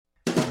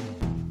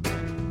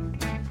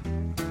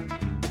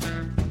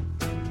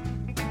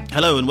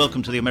Hello and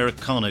welcome to the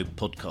Americano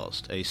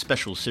podcast, a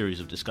special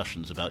series of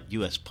discussions about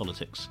US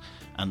politics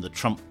and the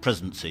Trump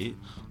presidency,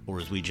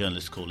 or as we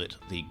journalists call it,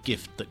 the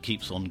gift that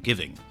keeps on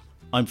giving.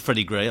 I'm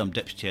Freddy Gray, I'm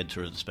Deputy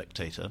Editor of The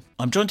Spectator.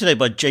 I'm joined today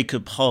by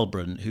Jacob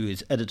Heilbrunn, who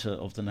is Editor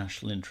of The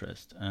National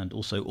Interest and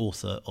also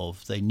author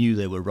of They Knew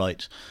They Were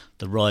Right,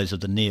 The Rise of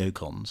the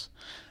Neocons.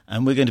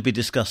 And we're going to be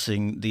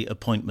discussing the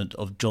appointment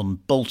of John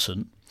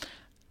Bolton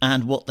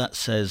and what that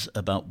says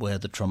about where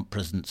the Trump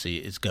presidency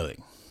is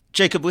going.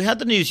 Jacob, we had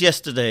the news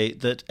yesterday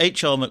that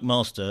H.R.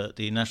 McMaster,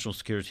 the National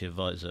Security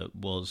Advisor,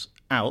 was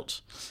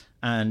out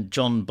and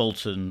John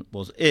Bolton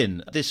was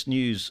in. This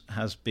news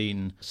has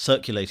been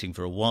circulating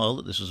for a while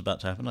that this was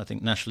about to happen. I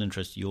think National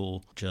Interest,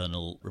 your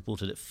journal,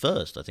 reported it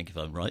first, I think, if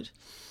I'm right.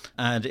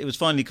 And it was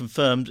finally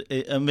confirmed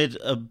amid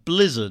a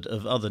blizzard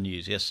of other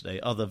news yesterday,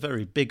 other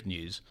very big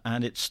news.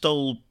 And it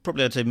stole,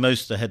 probably I'd say,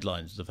 most of the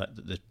headlines, the fact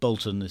that this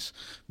Bolton, this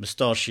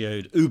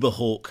mustachioed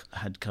uber-hawk,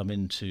 had come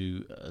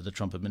into the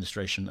Trump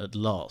administration at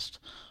last.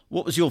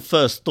 What was your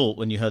first thought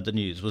when you heard the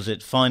news? Was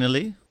it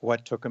finally?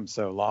 What took him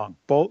so long?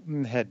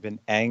 Bolton had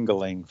been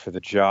angling for the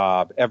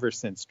job ever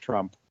since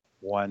Trump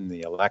won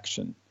the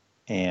election.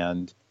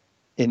 And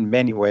in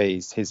many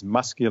ways, his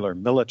muscular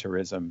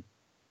militarism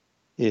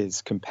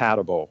is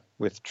compatible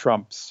with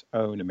Trump's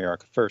own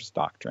America First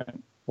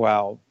doctrine.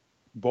 While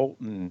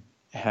Bolton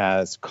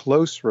has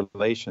close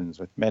relations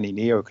with many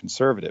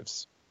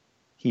neoconservatives,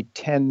 he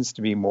tends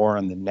to be more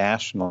on the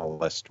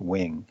nationalist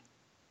wing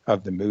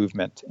of the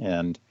movement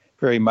and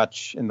very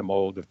much in the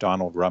mold of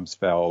Donald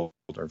Rumsfeld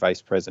or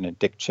Vice President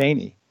Dick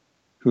Cheney,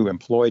 who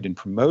employed and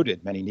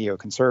promoted many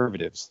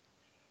neoconservatives,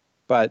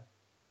 but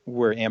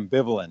were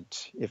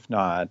ambivalent, if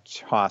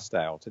not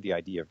hostile, to the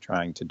idea of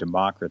trying to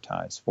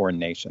democratize foreign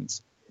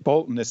nations.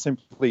 Bolton is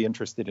simply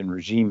interested in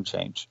regime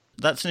change.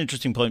 That's an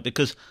interesting point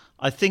because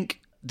I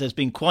think there's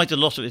been quite a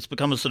lot of it's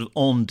become a sort of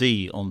on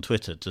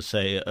Twitter to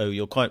say, oh,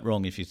 you're quite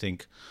wrong if you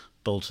think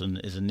Bolton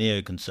is a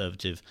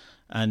neoconservative.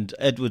 And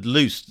Edward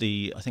Luce,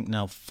 the, I think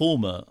now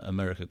former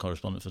America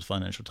correspondent for the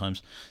Financial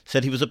Times,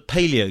 said he was a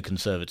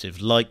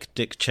paleoconservative like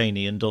Dick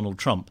Cheney and Donald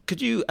Trump.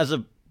 Could you, as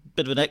a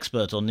bit of an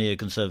expert on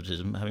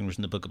neoconservatism, having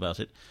written a book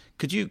about it,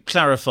 could you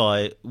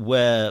clarify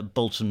where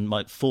Bolton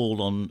might fall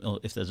on,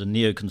 or if there's a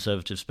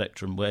neoconservative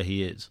spectrum, where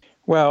he is?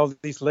 Well,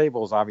 these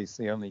labels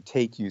obviously only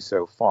take you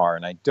so far,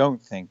 and I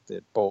don't think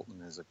that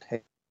Bolton is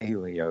a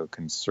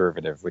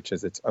paleoconservative, which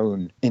is its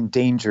own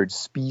endangered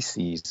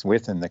species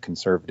within the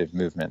conservative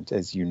movement,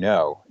 as you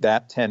know.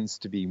 That tends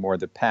to be more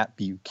the Pat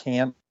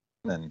Buchanan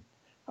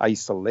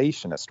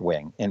isolationist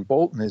wing, and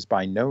Bolton is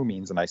by no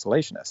means an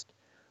isolationist.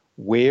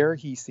 Where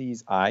he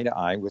sees eye to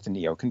eye with the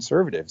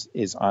neoconservatives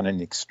is on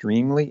an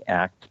extremely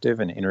active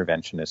and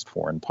interventionist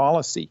foreign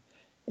policy,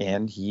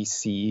 and he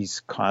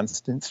sees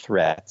constant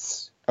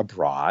threats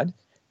abroad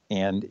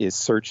and is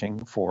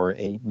searching for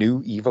a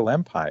new evil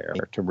empire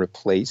to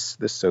replace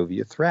the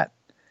Soviet threat.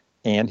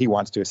 And he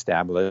wants to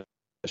establish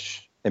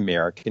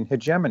American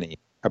hegemony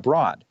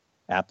abroad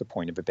at the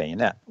point of a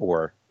bayonet,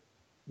 or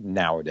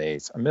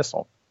nowadays a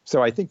missile.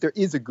 So I think there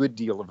is a good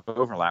deal of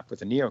overlap with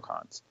the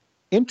neocons.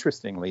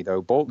 Interestingly,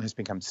 though, Bolton has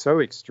become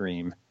so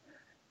extreme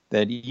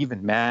that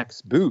even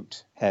Max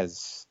Boot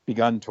has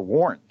begun to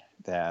warn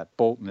that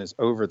Bolton is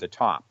over the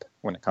top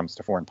when it comes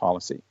to foreign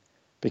policy,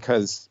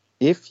 because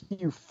if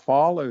you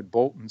followed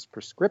Bolton's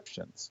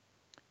prescriptions,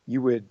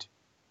 you would,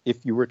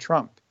 if you were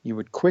Trump, you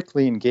would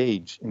quickly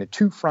engage in a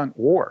two-front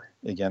war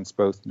against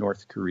both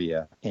North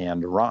Korea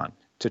and Iran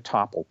to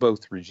topple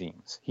both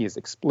regimes. He has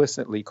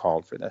explicitly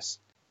called for this.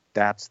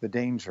 That's the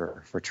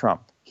danger for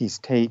Trump. He's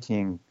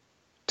taking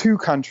two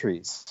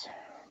countries,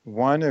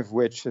 one of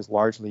which is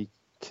largely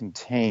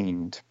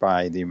contained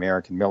by the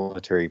American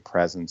military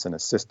presence and a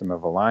system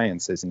of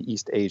alliances in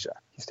East Asia.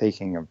 He's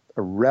taking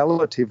a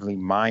relatively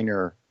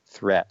minor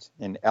threat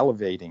and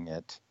elevating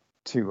it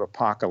to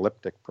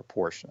apocalyptic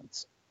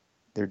proportions.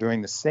 They're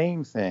doing the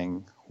same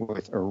thing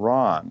with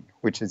Iran,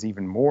 which is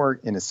even more,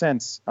 in a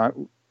sense,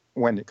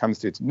 when it comes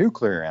to its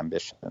nuclear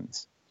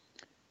ambitions,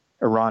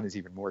 Iran is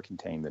even more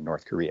contained than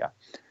North Korea.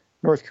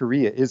 North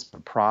Korea is the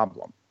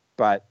problem,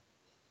 but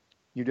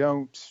you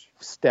don't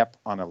step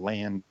on a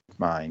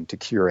landmine to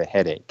cure a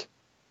headache.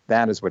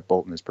 That is what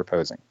Bolton is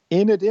proposing.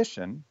 In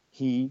addition,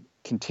 he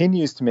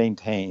continues to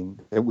maintain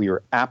that we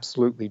are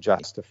absolutely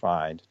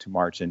justified to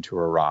march into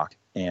Iraq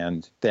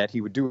and that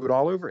he would do it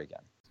all over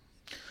again.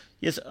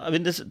 Yes, I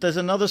mean, there's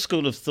another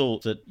school of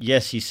thought that,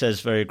 yes, he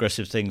says very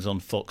aggressive things on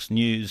Fox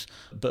News,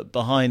 but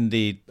behind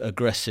the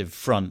aggressive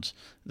front,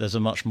 there's a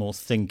much more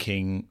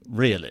thinking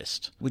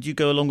realist. Would you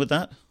go along with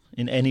that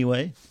in any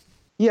way?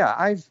 Yeah,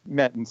 I've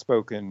met and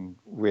spoken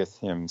with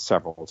him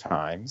several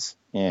times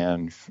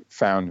and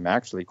found him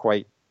actually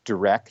quite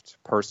direct,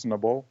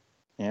 personable,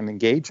 and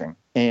engaging.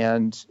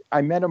 And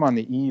I met him on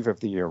the eve of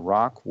the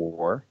Iraq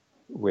War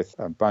with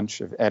a bunch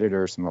of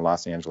editors from the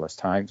Los Angeles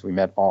Times. We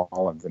met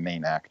all of the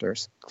main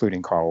actors,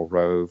 including Karl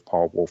Rove,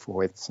 Paul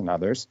Wolfowitz, and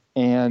others.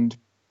 And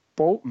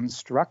Bolton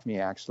struck me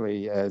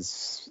actually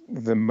as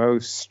the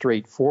most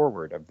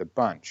straightforward of the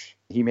bunch.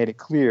 He made it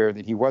clear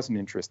that he wasn't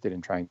interested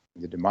in trying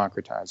to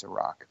democratize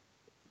Iraq.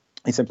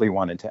 He simply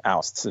wanted to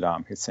oust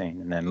Saddam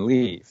Hussein and then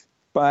leave.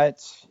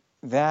 But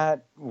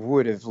that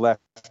would have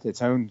left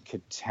its own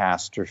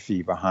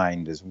catastrophe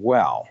behind as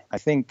well. I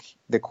think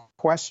the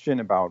question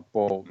about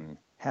Bolton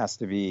has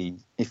to be,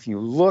 if you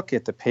look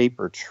at the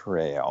paper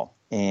trail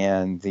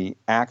and the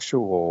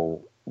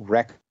actual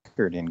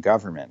record in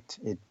government,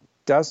 it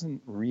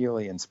doesn't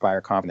really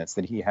inspire confidence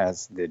that he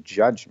has the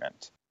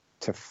judgment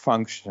to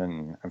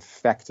function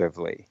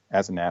effectively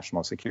as a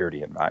national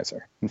security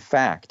advisor. In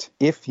fact,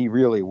 if he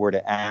really were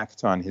to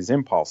act on his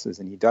impulses,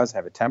 and he does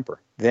have a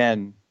temper,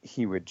 then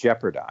he would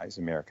jeopardize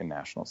American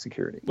national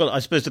security. Well, I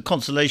suppose the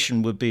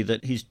consolation would be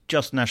that he's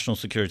just National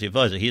Security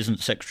Advisor. He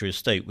isn't Secretary of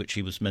State, which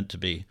he was meant to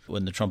be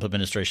when the Trump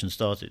administration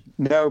started.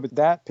 No, but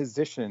that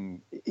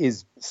position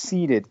is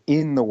seated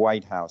in the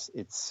White House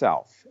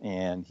itself,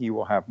 and he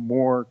will have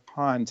more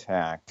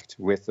contact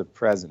with the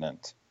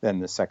president than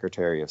the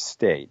Secretary of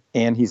State.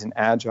 And he's an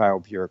agile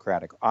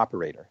bureaucratic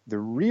operator. The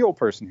real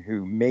person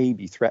who may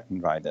be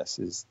threatened by this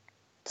is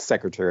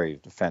Secretary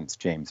of Defense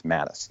James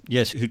Mattis.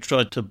 Yes, who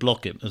tried to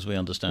block him, as we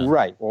understand.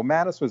 Right. Well,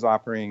 Mattis was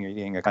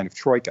operating a kind of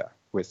troika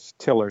with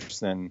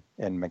Tillerson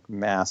and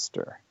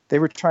McMaster. They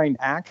were trying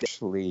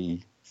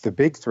actually, the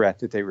big threat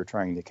that they were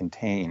trying to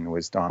contain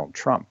was Donald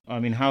Trump. I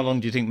mean, how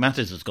long do you think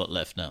Mattis has got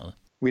left now?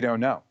 We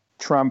don't know.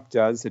 Trump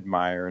does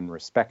admire and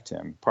respect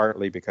him,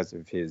 partly because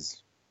of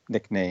his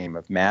nickname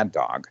of Mad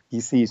Dog. He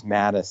sees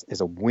Mattis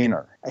as a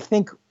winner. I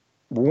think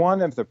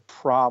one of the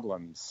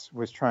problems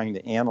with trying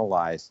to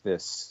analyze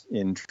this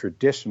in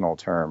traditional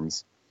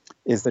terms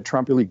is that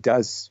Trump really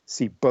does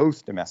see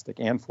both domestic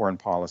and foreign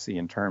policy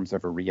in terms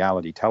of a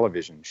reality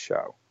television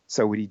show.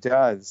 So what he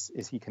does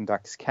is he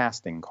conducts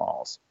casting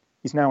calls.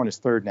 He's now on his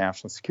third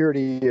national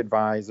security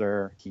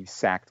advisor. He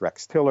sacked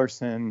Rex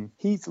Tillerson.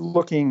 He's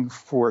looking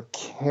for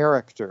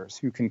characters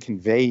who can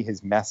convey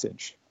his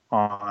message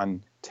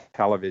on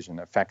television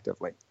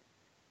effectively.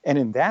 And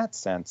in that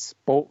sense,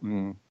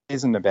 Bolton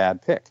isn't a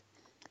bad pick.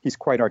 He's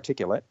quite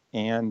articulate,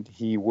 and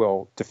he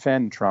will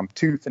defend Trump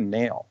tooth and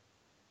nail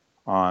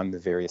on the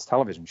various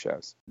television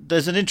shows.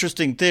 There's an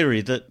interesting theory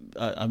that,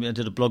 I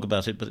did a blog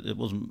about it, but it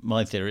wasn't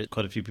my theory.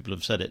 Quite a few people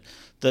have said it,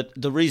 that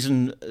the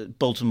reason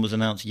Bolton was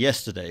announced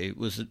yesterday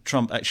was that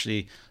Trump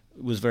actually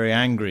was very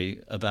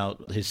angry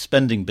about his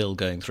spending bill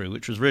going through,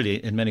 which was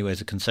really in many ways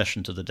a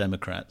concession to the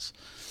Democrats.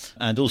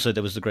 And also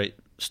there was the great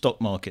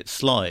stock market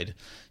slide.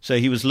 So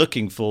he was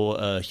looking for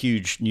a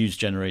huge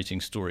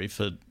news-generating story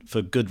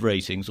for good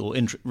ratings or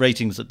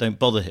ratings that don't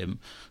bother him,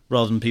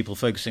 rather than people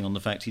focusing on the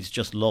fact he's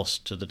just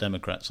lost to the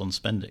Democrats on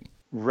spending.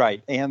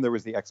 Right. And there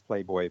was the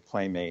ex-Playboy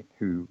playmate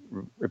who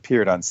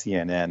appeared on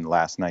CNN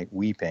last night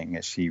weeping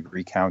as she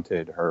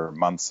recounted her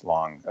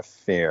months-long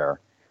affair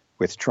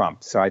with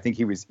Trump. So I think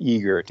he was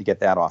eager to get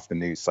that off the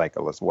news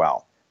cycle as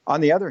well.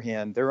 On the other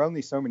hand, there are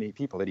only so many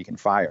people that he can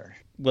fire.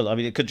 Well, I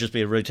mean, it could just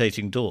be a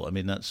rotating door. I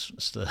mean, that's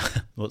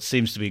what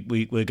seems to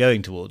be we're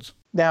going towards.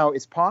 Now,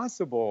 it's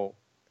possible,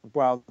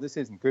 while this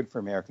isn't good for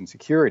American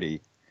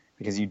security,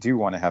 because you do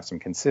want to have some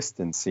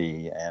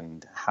consistency,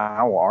 and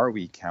how are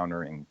we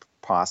countering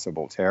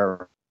possible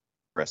terrorist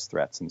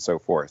threats and so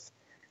forth,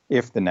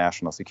 if the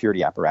national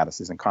security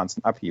apparatus is in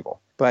constant upheaval.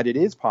 But it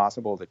is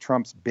possible that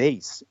Trump's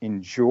base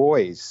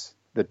enjoys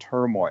the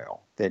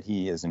turmoil that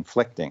he is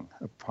inflicting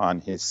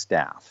upon his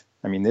staff.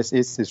 I mean, this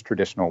is his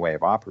traditional way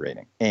of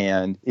operating,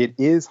 and it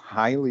is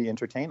highly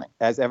entertaining,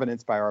 as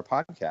evidenced by our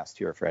podcast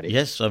here, Freddy.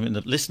 Yes, I mean,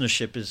 the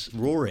listenership is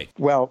roaring.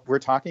 Well, we're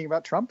talking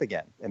about Trump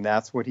again, and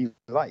that's what he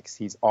likes.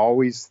 He's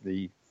always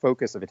the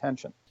focus of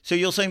attention. So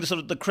you're saying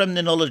the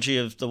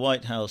Kremlinology of the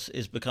White House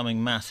is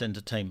becoming mass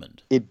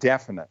entertainment? It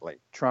definitely.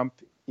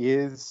 Trump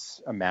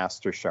is a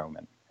master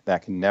showman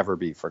that can never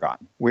be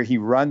forgotten. Where he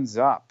runs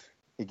up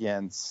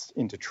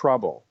into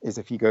trouble is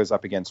if he goes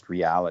up against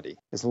reality.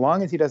 As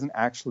long as he doesn't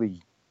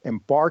actually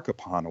embark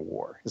upon a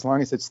war, as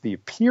long as it's the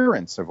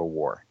appearance of a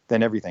war,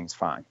 then everything's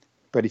fine.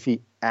 But if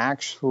he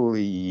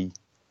actually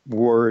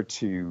were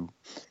to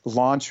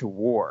launch a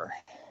war,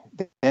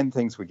 then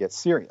things would get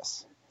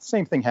serious.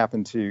 Same thing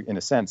happened in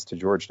a sense, to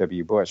George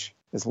W. Bush.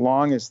 As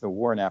long as the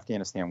war in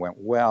Afghanistan went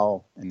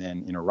well, and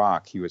then in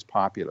Iraq, he was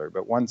popular.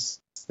 But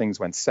once things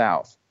went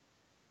south,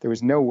 there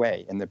was no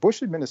way. And the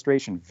Bush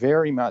administration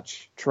very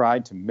much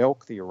tried to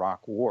milk the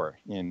Iraq war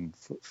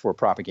for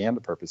propaganda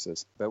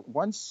purposes. But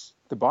once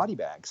the body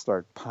bags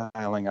start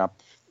piling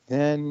up,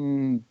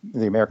 then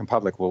the American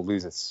public will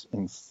lose its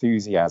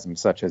enthusiasm,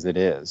 such as it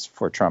is,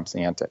 for Trump's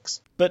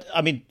antics. But,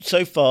 I mean,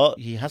 so far,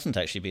 he hasn't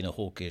actually been a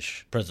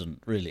hawkish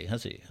president, really,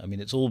 has he? I mean,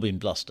 it's all been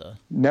bluster.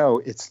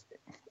 No, it's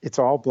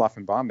all bluff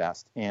and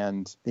bombast.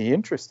 And the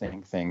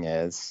interesting thing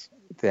is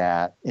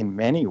that in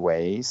many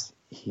ways,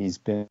 he's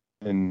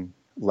been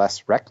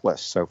less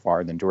reckless so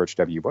far than George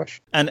W.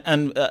 Bush. And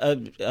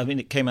I mean,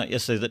 it came out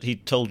yesterday that he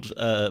told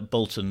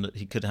Bolton that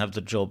he could have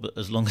the job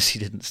as long as he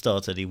didn't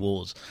start any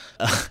wars.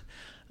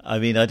 I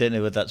mean, I don't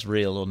know whether that's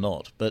real or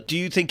not, but do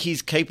you think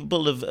he's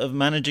capable of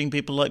managing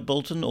people like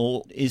Bolton,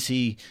 or is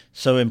he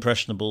so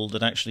impressionable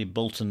that actually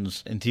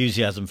Bolton's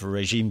enthusiasm for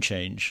regime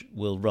change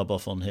will rub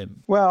off on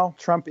him? Well,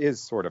 Trump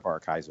is sort of our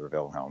Kaiser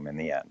Wilhelm in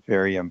the end,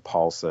 very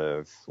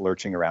impulsive,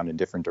 lurching around in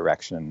different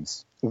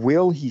directions.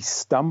 Will he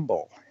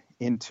stumble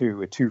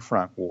into a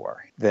two-front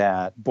war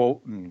that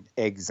Bolton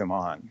eggs him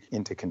on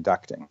into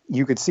conducting?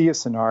 You could see a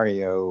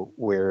scenario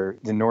where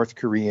the North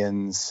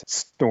Koreans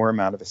storm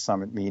out of a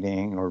summit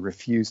meeting or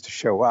refuse to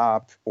show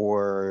up,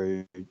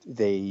 or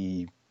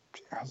they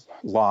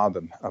lob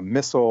a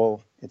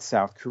missile at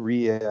South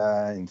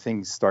Korea and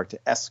things start to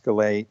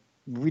escalate.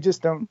 We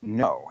just don't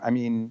know. I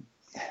mean,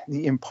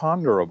 the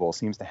imponderable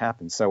seems to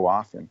happen so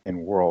often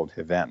in world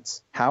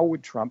events. How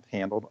would Trump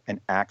handle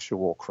an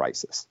actual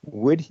crisis?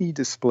 Would he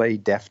display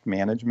deft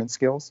management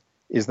skills?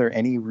 Is there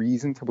any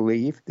reason to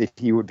believe that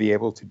he would be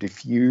able to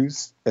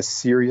diffuse a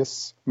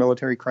serious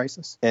military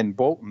crisis? And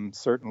Bolton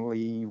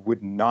certainly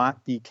would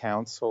not be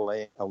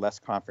counseling a less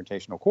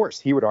confrontational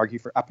course. He would argue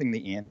for upping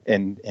the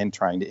ante and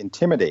trying to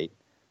intimidate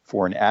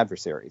foreign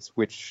adversaries,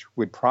 which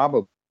would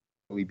probably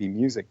be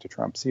music to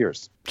Trump's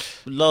ears.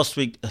 Last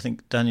week, I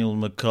think Daniel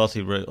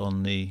McCarthy wrote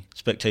on the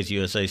Spectator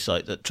USA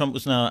site that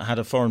Trump had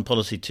a foreign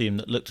policy team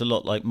that looked a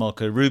lot like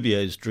Marco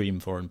Rubio's dream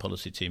foreign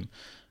policy team.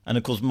 And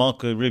of course,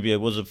 Marco Rubio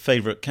was a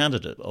favourite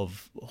candidate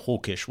of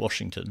hawkish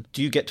Washington.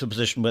 Do you get to a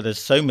position where there's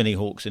so many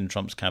hawks in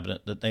Trump's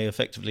cabinet that they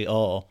effectively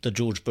are the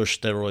George Bush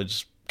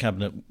steroids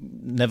cabinet?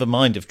 Never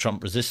mind if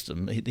Trump resists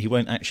them, he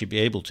won't actually be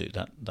able to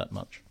that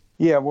much.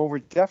 Yeah, well, we're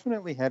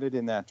definitely headed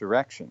in that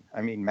direction.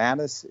 I mean,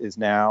 Mattis is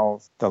now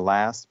the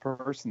last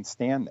person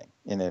standing.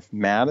 And if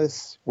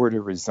Mattis were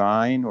to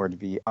resign or to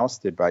be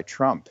ousted by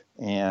Trump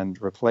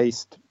and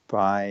replaced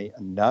by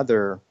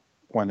another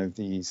one of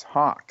these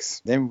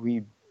hawks, then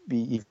we'd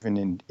be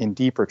even in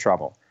deeper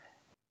trouble.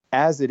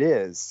 As it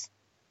is,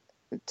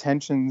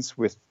 tensions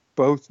with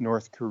both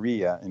North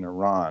Korea and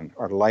Iran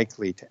are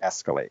likely to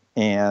escalate.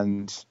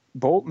 And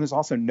Bolton is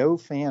also no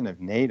fan of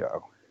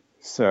NATO.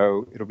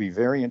 So it'll be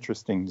very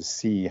interesting to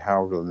see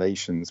how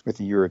relations with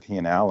the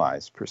European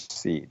allies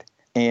proceed.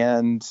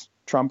 And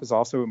Trump is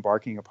also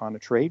embarking upon a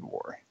trade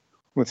war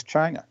with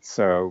China.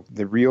 So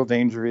the real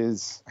danger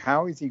is,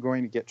 how is he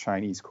going to get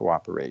Chinese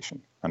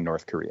cooperation on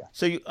North Korea?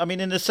 So, I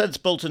mean, in a sense,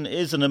 Bolton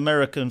is an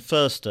American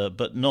firster,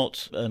 but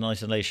not an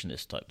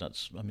isolationist type.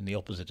 That's, I mean, the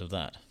opposite of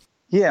that.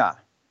 Yeah,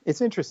 it's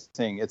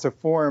interesting. It's a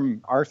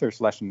form Arthur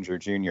Schlesinger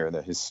Jr.,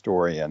 the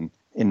historian,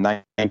 in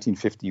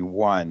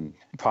 1951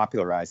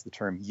 popularized the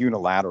term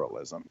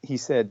unilateralism. He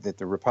said that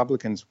the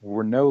Republicans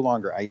were no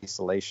longer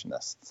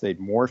isolationists. They'd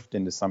morphed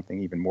into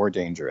something even more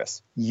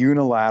dangerous: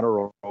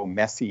 unilateral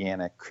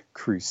messianic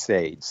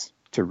crusades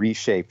to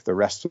reshape the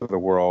rest of the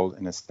world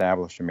and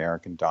establish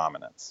American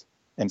dominance,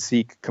 and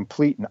seek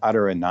complete and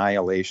utter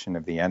annihilation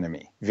of the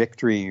enemy,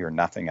 victory or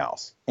nothing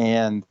else.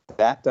 And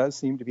that does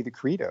seem to be the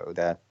credo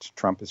that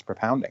Trump is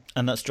propounding.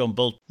 And that's John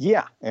Bolton.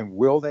 Yeah. And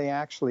will they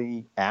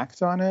actually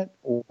act on it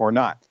or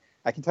not?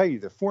 I can tell you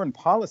the foreign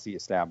policy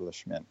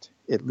establishment,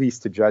 at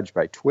least to judge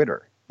by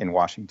Twitter in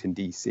Washington,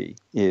 D.C.,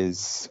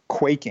 is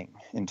quaking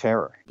in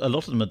terror. A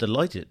lot of them are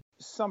delighted.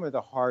 Some of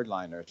the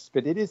hardliners,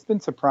 but it has been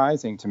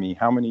surprising to me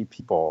how many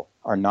people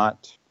are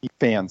not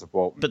fans of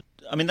Bolton. But,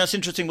 I mean, that's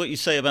interesting what you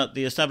say about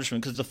the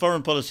establishment, because the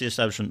foreign policy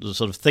establishment, the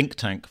sort of think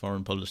tank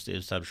foreign policy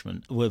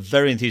establishment, were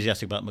very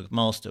enthusiastic about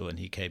McMaster when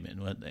he came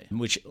in, weren't they?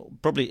 Which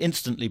probably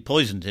instantly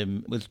poisoned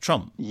him with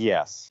Trump.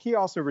 Yes. He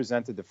also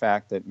resented the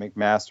fact that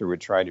McMaster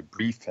would try to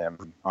brief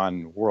him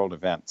on world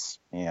events,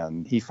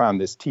 and he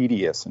found this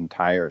tedious and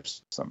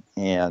tiresome.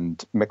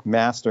 And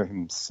McMaster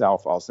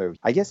himself also,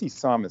 I guess he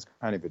saw him as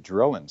kind of a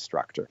drill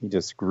instructor. He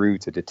just grew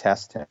to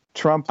detest him.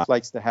 Trump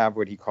likes to have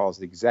what he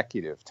calls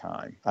executive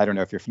time. I don't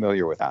know if you're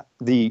familiar with that.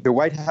 The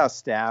White House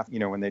staff,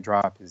 when they draw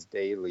up his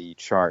daily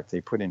chart,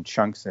 they put in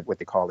chunks of what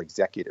they call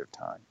executive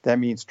time. That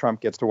means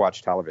Trump gets to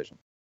watch television.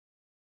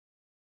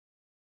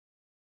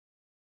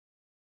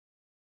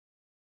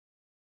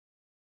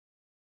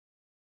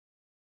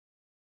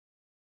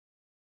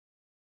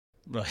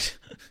 Right.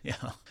 Yeah.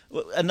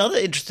 Well, another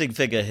interesting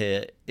figure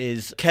here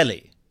is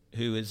Kelly,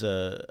 who is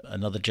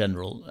another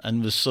general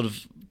and was sort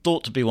of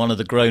thought to be one of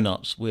the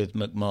grown-ups with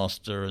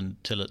McMaster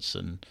and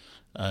Tillotson,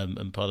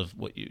 and part of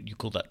what you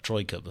called that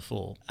troika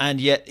before. And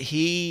yet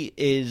he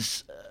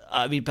is,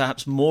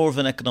 perhaps more of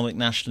an economic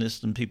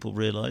nationalist than people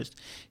realised.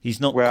 He's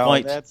not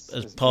quite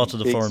as part of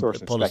the foreign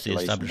policy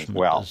establishment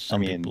as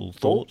some people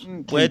thought.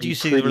 Where do you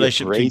see the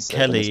relationship between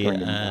Kelly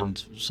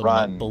and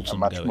someone like Bolton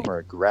going? A going? much more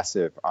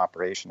aggressive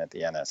operation at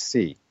the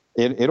NSC.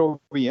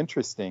 It'll be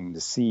interesting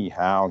to see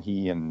how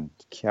he and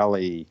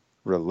Kelly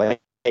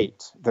relate,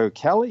 though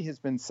Kelly has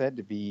been said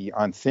to be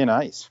on thin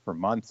ice for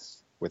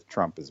months with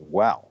Trump as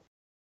well.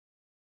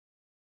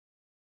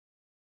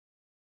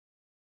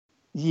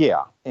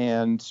 Yeah,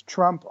 and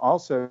Trump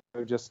also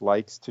just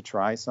likes to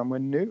try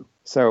someone new.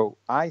 So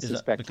I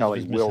suspect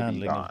Kelly will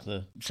be gone. Of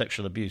the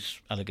sexual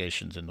abuse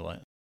allegations in the White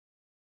House.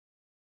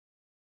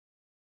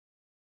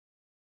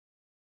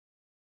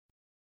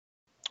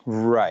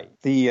 Right.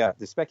 The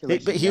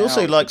speculation. But he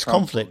also now likes Trump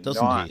conflict, will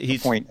doesn't not he?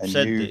 He's appoint a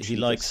said new that he chief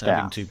of likes staff,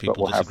 having two but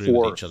people we'll have disagree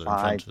 4 with or each other in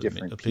 5 front of him. It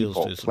different appeals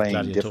to people his sort of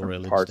playing different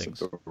gladiatorial parts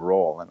instincts. of the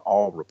role and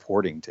all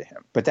reporting to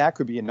him. But that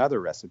could be another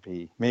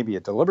recipe, maybe a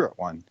deliberate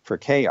one, for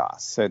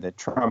chaos, so that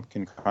Trump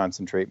can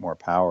concentrate more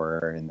power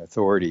and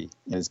authority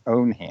in his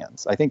own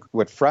hands. I think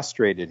what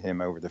frustrated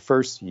him over the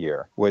first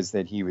year was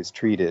that he was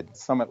treated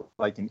somewhat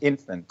like an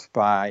infant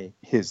by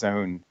his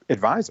own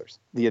advisors.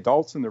 The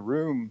adults in the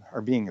room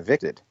are being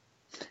evicted,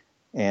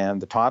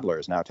 and the toddler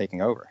is now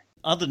taking over.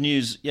 Other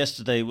news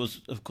yesterday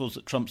was, of course,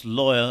 that Trump's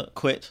lawyer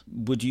quit.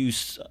 Would you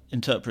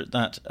interpret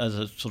that as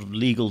a sort of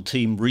legal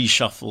team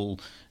reshuffle,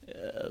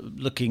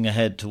 looking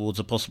ahead towards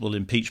a possible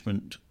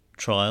impeachment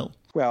trial?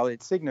 Well,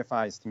 it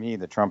signifies to me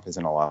that Trump is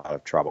in a lot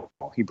of trouble.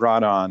 He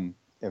brought on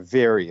a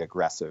very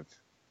aggressive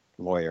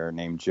lawyer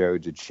named Joe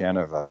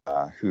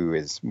DeGenova, who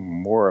is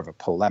more of a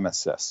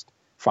polemicist,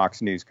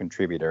 Fox News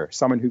contributor,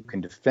 someone who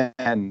can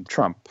defend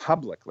Trump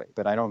publicly,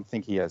 but I don't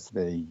think he has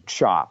the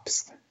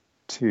chops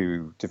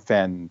to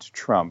defend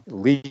Trump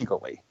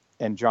legally.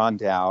 And John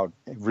Dowd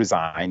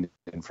resigned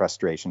in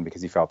frustration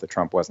because he felt that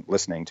Trump wasn't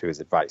listening to his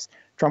advice.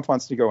 Trump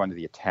wants to go under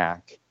the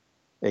attack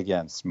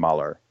against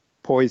Mueller,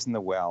 poison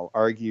the well,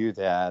 argue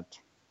that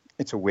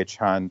it's a witch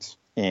hunt,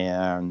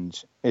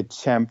 and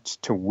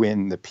attempt to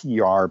win the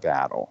PR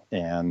battle.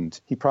 And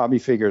he probably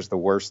figures the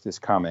worst is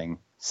coming.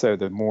 So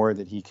the more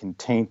that he can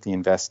taint the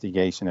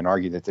investigation and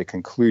argue that the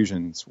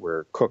conclusions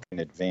were cooked in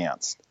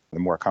advance, the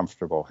more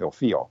comfortable he'll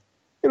feel.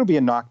 It'll be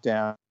a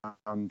knockdown,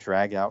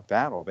 drag-out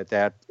battle, but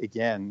that,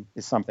 again,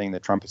 is something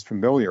that Trump is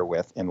familiar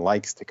with and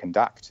likes to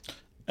conduct.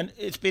 And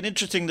it's been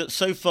interesting that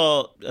so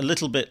far, a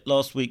little bit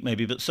last week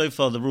maybe, but so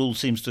far the rule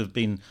seems to have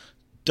been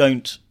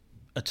don't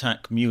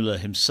attack Mueller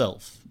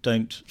himself.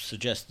 Don't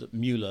suggest that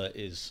Mueller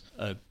is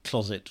a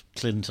closet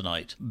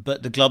Clintonite.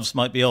 But the gloves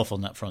might be off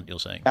on that front, you're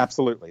saying?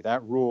 Absolutely.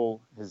 That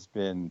rule has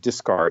been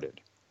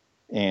discarded.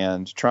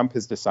 And Trump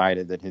has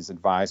decided that his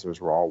advisors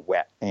were all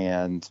wet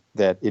and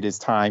that it is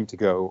time to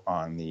go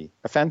on the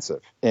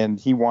offensive. And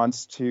he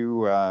wants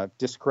to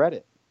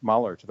discredit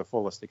Mueller to the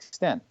fullest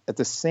extent. At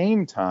the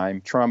same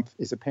time, Trump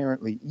is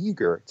apparently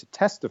eager to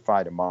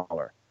testify to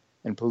Mueller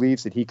and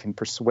believes that he can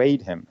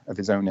persuade him of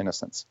his own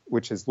innocence,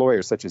 which his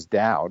lawyers, such as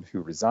Dowd, who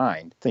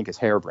resigned, think is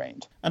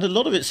harebrained. And a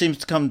lot of it seems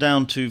to come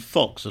down to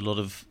Fox. A lot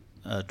of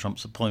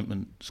Trump's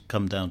appointments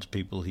come down to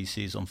people he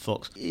sees on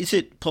Fox. Is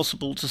it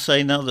possible to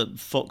say now that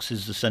Fox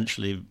is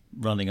essentially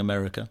running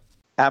America?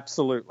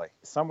 Absolutely.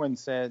 Someone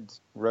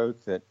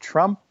wrote that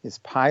Trump is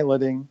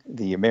piloting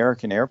the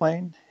American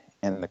airplane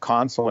and the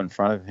console in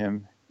front of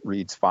him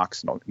reads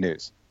Fox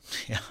News.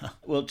 Yeah.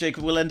 Well,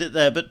 Jacob, we'll end it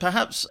there. But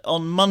perhaps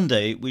on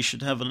Monday we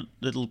should have a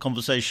little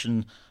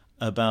conversation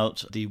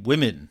about the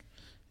women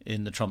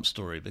in the Trump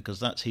story, because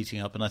that's heating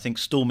up. And I think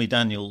Stormy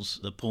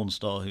Daniels, the porn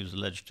star who's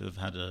alleged to have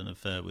had an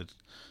affair with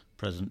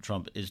President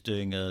Trump, is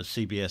doing a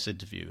CBS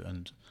interview.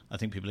 And I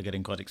think people are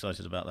getting quite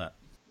excited about that.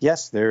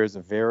 Yes, there is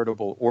a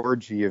veritable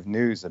orgy of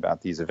news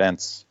about these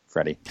events,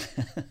 Freddie.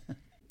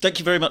 Thank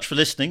you very much for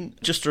listening.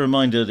 Just a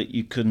reminder that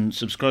you can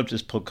subscribe to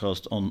this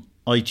podcast on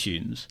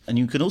iTunes, and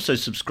you can also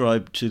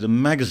subscribe to the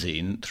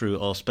magazine through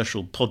our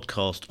special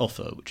podcast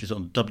offer, which is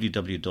on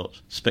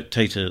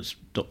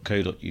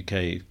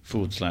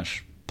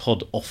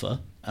www.spectators.co.uk/pod offer,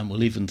 and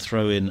we'll even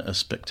throw in a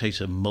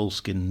Spectator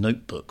moleskin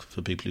notebook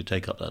for people who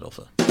take up that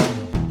offer.